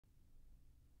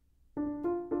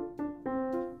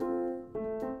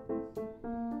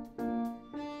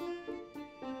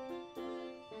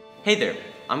Hey there,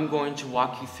 I'm going to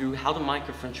walk you through how to mic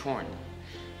a French horn.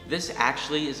 This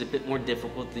actually is a bit more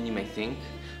difficult than you may think,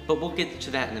 but we'll get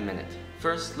to that in a minute.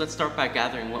 First, let's start by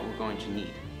gathering what we're going to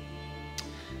need.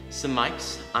 Some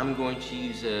mics. I'm going to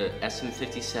use a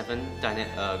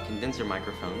SM57 condenser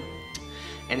microphone,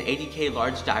 an 80K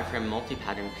large diaphragm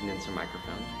multi-pattern condenser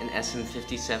microphone, an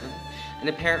SM57, and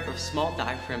a pair of small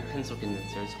diaphragm pencil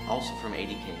condensers, also from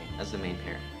 80K, as the main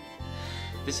pair.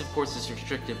 This, of course, is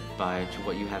restricted to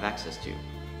what you have access to.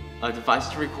 A device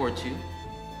to record to,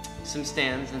 some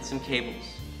stands and some cables,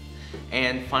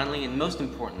 and finally, and most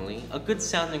importantly, a good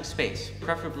sounding space,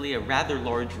 preferably a rather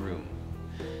large room.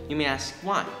 You may ask,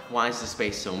 why? Why is the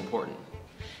space so important?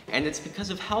 And it's because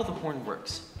of how the horn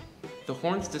works. The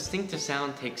horn's distinctive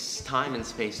sound takes time and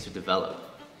space to develop.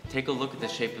 Take a look at the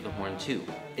shape of the horn too.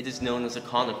 It is known as a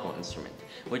conical instrument,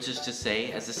 which is to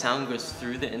say, as the sound goes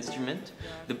through the instrument,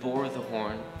 the bore of the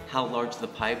horn, how large the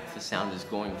pipe the sound is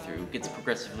going through, gets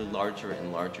progressively larger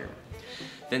and larger.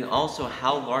 Then also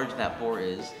how large that bore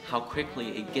is, how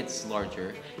quickly it gets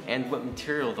larger, and what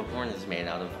material the horn is made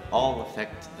out of all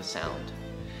affect the sound.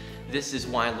 This is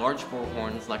why large bore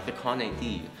horns like the Con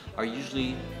 8D are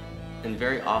usually and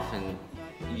very often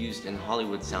used in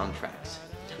Hollywood soundtracks.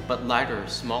 But lighter,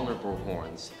 smaller bore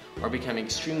horns are becoming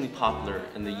extremely popular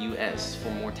in the US for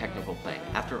more technical playing,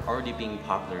 after already being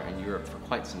popular in Europe for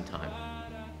quite some time.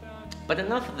 But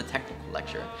enough of the technical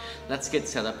lecture, let's get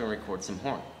set up and record some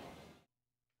horn.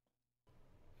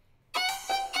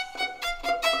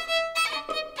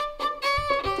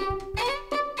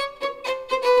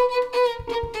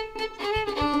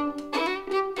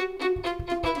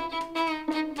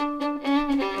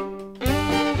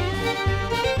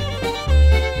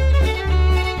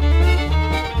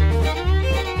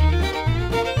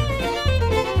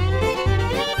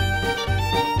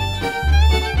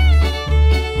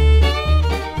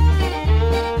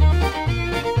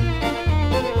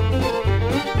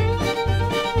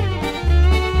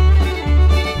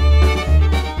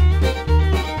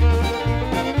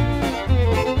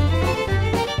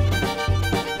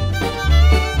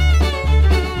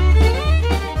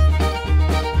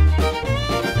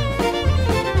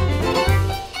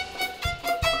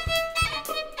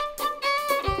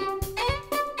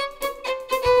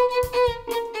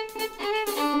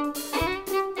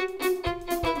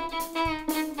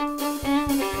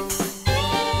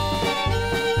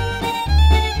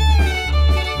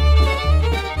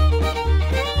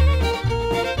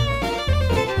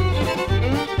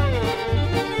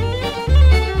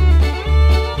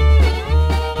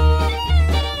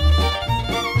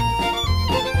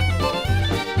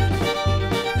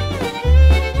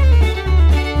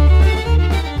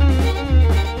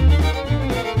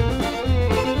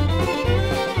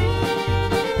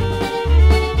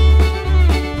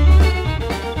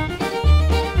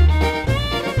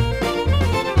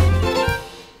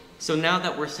 So now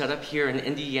that we're set up here in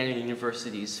Indiana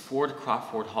University's Ford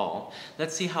Crawford Hall,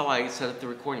 let's see how I set up the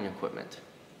recording equipment.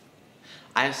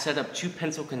 I have set up two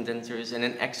pencil condensers and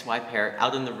an XY pair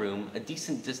out in the room, a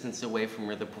decent distance away from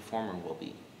where the performer will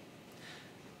be.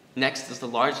 Next is the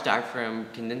large diaphragm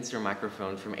condenser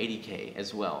microphone from 80K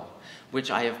as well, which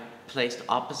I have placed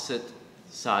opposite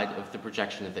side of the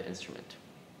projection of the instrument.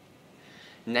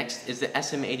 Next is the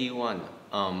SM81,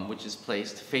 which is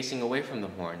placed facing away from the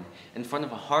horn in front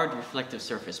of a hard reflective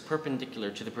surface perpendicular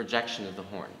to the projection of the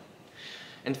horn.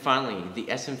 And finally,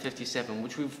 the SM57,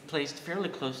 which we've placed fairly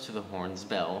close to the horn's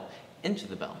bell into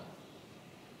the bell.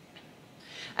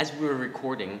 As we were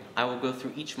recording, I will go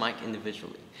through each mic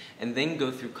individually and then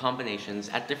go through combinations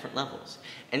at different levels,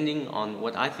 ending on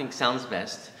what I think sounds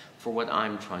best for what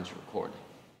I'm trying to record.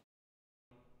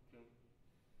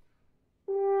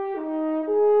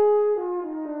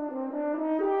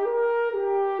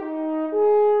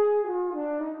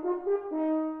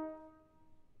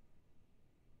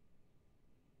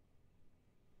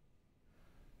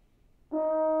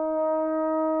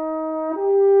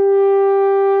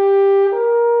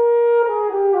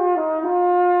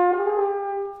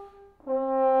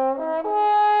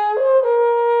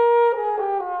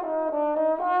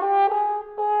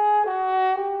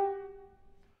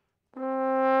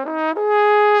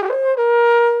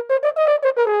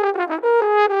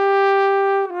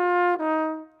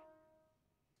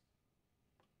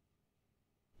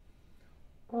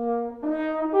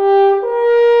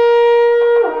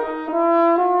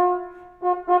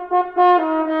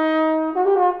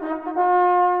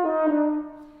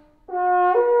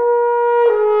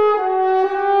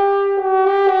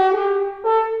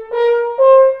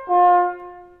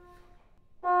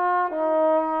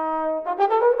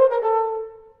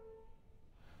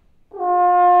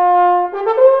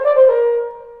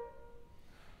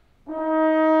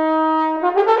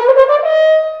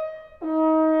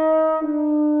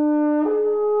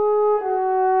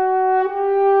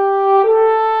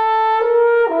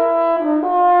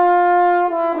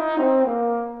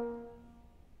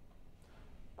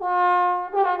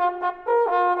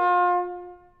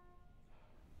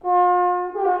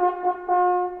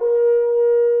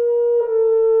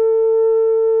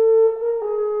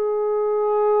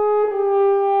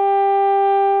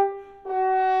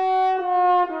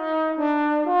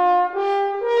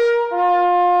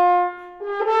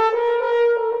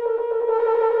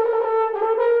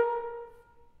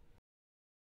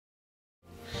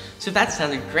 So that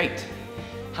sounded great.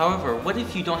 However, what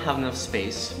if you don't have enough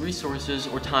space, resources,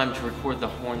 or time to record the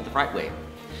horn the right way?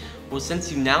 Well,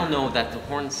 since you now know that the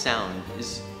horn's sound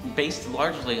is based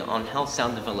largely on how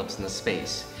sound develops in the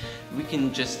space, we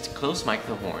can just close mic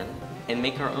the horn and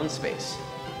make our own space.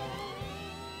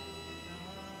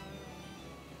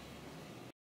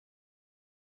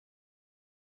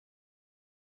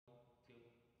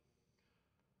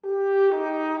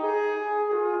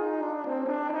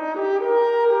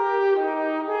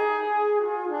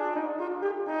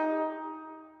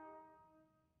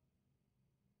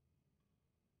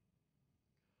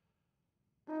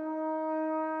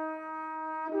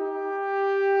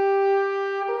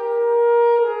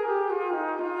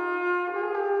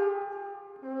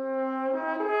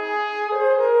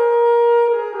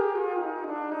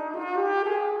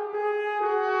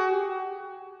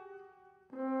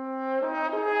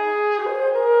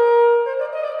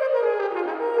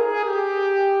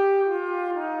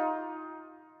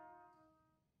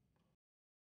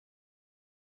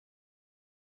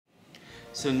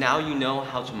 So now you know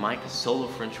how to mic a solo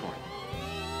French horn.